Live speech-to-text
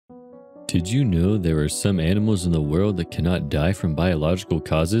Did you know there are some animals in the world that cannot die from biological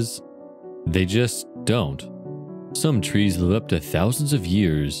causes? They just don't. Some trees live up to thousands of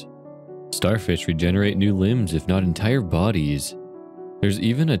years. Starfish regenerate new limbs, if not entire bodies. There's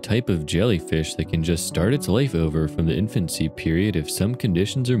even a type of jellyfish that can just start its life over from the infancy period if some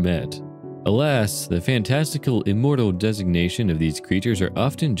conditions are met. Alas, the fantastical immortal designation of these creatures are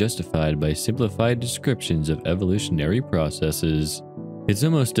often justified by simplified descriptions of evolutionary processes. It's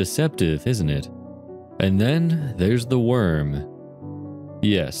almost deceptive, isn't it? And then there's the worm.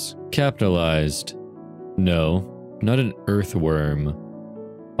 Yes, capitalized. No, not an earthworm.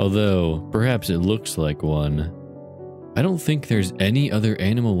 Although, perhaps it looks like one. I don't think there's any other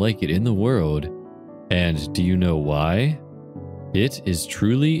animal like it in the world. And do you know why? It is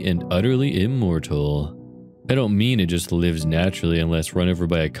truly and utterly immortal. I don't mean it just lives naturally unless run over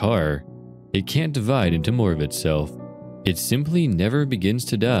by a car. It can't divide into more of itself. It simply never begins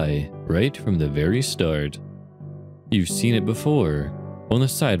to die, right from the very start. You've seen it before, on the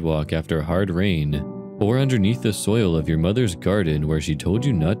sidewalk after a hard rain, or underneath the soil of your mother's garden where she told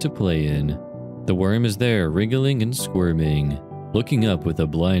you not to play in. The worm is there, wriggling and squirming, looking up with a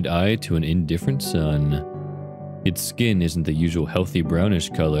blind eye to an indifferent sun. Its skin isn't the usual healthy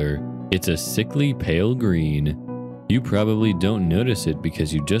brownish color, it's a sickly pale green. You probably don't notice it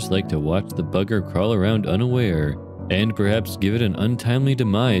because you just like to watch the bugger crawl around unaware, and perhaps give it an untimely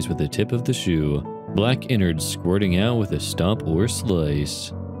demise with the tip of the shoe, black innards squirting out with a stomp or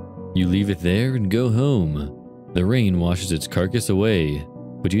slice. You leave it there and go home. The rain washes its carcass away,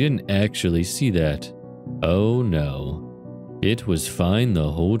 but you didn't actually see that. Oh no. It was fine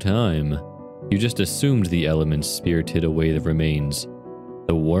the whole time. You just assumed the elements spirited away the remains.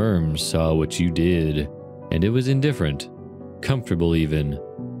 The worm saw what you did, and it was indifferent, comfortable even.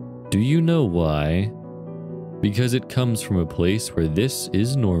 Do you know why? Because it comes from a place where this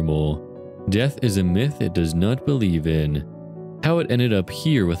is normal. Death is a myth it does not believe in. How it ended up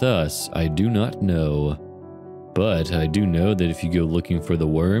here with us, I do not know. But I do know that if you go looking for the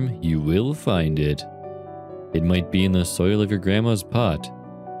worm, you will find it. It might be in the soil of your grandma's pot,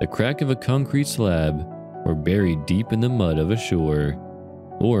 the crack of a concrete slab, or buried deep in the mud of a shore,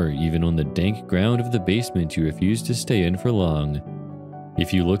 or even on the dank ground of the basement you refuse to stay in for long.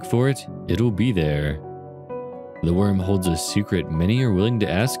 If you look for it, it'll be there. The worm holds a secret many are willing to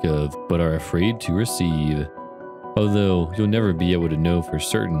ask of, but are afraid to receive. Although you'll never be able to know for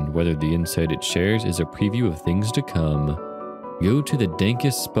certain whether the insight it shares is a preview of things to come. Go to the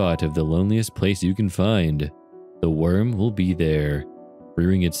dankest spot of the loneliest place you can find. The worm will be there,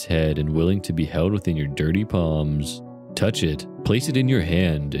 rearing its head and willing to be held within your dirty palms. Touch it, place it in your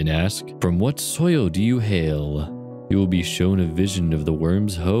hand, and ask, "From what soil do you hail?" You will be shown a vision of the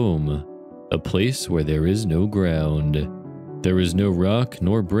worm's home. A place where there is no ground. There is no rock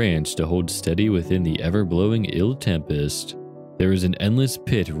nor branch to hold steady within the ever-blowing ill tempest. There is an endless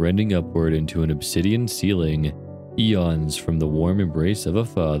pit rending upward into an obsidian ceiling, eons from the warm embrace of a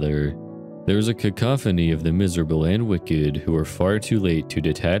father. There is a cacophony of the miserable and wicked who were far too late to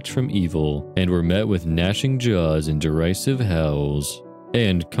detach from evil and were met with gnashing jaws and derisive howls.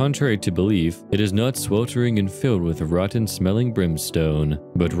 And, contrary to belief, it is not sweltering and filled with rotten-smelling brimstone,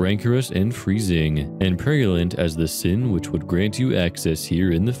 but rancorous and freezing, and purulent as the sin which would grant you access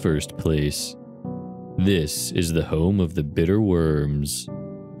here in the first place. This is the home of the bitter worms,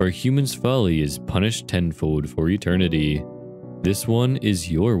 where human's folly is punished tenfold for eternity. This one is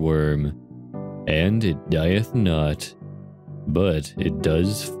your worm, and it dieth not, but it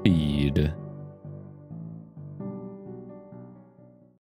does feed.